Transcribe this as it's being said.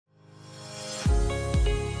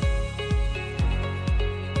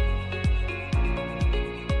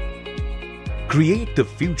Create the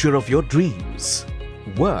future of your dreams.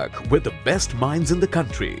 Work with the best minds in the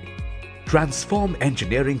country. Transform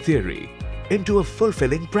engineering theory into a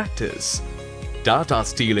fulfilling practice. Tata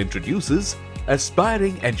Steel introduces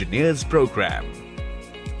Aspiring Engineers Program.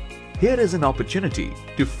 Here is an opportunity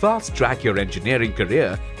to fast-track your engineering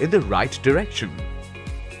career in the right direction.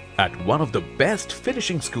 At one of the best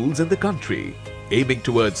finishing schools in the country, aiming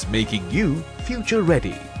towards making you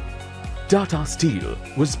future-ready. Tata Steel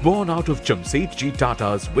was born out of Jamsetji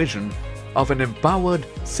Tata's vision of an empowered,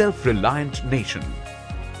 self-reliant nation.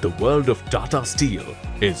 The world of Tata Steel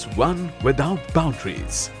is one without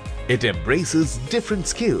boundaries. It embraces different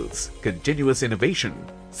skills, continuous innovation,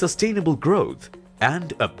 sustainable growth,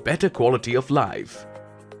 and a better quality of life.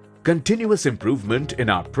 Continuous improvement in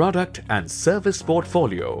our product and service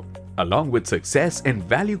portfolio, along with success in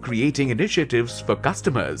value-creating initiatives for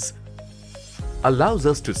customers, allows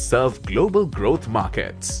us to serve global growth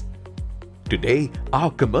markets. Today, our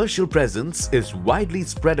commercial presence is widely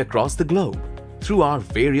spread across the globe through our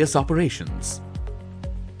various operations.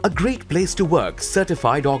 A great place to work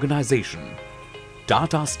certified organization,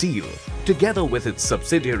 Tata Steel, together with its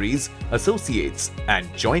subsidiaries, associates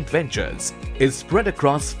and joint ventures, is spread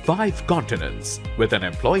across 5 continents with an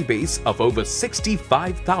employee base of over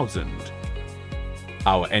 65,000.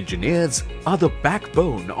 Our engineers are the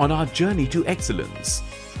backbone on our journey to excellence.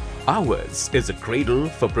 Ours is a cradle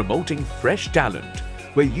for promoting fresh talent,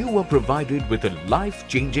 where you are provided with a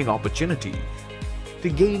life-changing opportunity to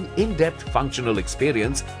gain in-depth functional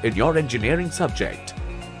experience in your engineering subject.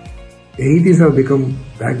 AEPs have become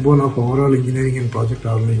backbone of overall engineering and project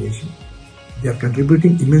organization. They are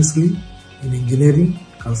contributing immensely in engineering,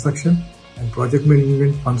 construction and project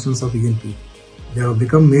management functions of ENP. They have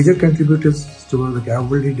become major contributors toward the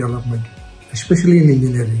capability development, especially in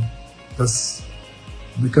engineering, thus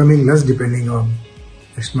becoming less depending on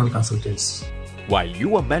external consultants. While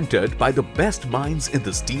you are mentored by the best minds in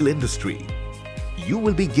the steel industry, you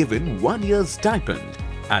will be given 1 year's stipend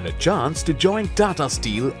and a chance to join Tata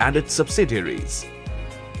Steel and its subsidiaries.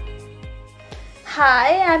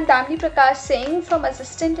 Hi, I'm Damni Prakash Singh from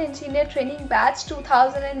Assistant Engineer Training Batch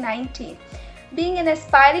 2019. Being an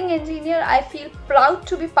aspiring engineer, I feel proud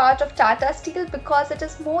to be part of Tata Steel because it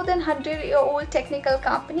is more than 100-year-old technical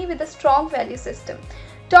company with a strong value system.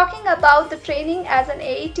 Talking about the training as an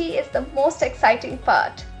AET is the most exciting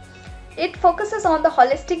part. It focuses on the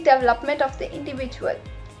holistic development of the individual.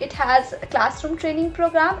 It has a classroom training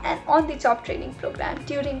program and on-the-job training program,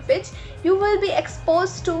 during which you will be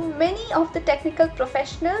exposed to many of the technical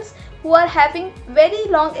professionals who are having very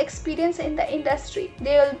long experience in the industry.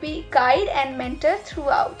 They will be guide and mentor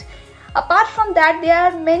throughout. Apart from that, there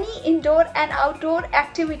are many indoor and outdoor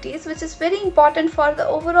activities which is very important for the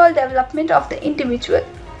overall development of the individual.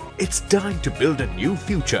 It's time to build a new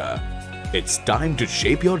future. It's time to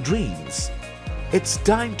shape your dreams. It's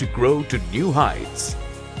time to grow to new heights.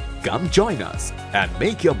 Come join us and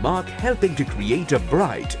make your mark, helping to create a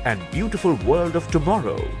bright and beautiful world of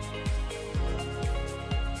tomorrow.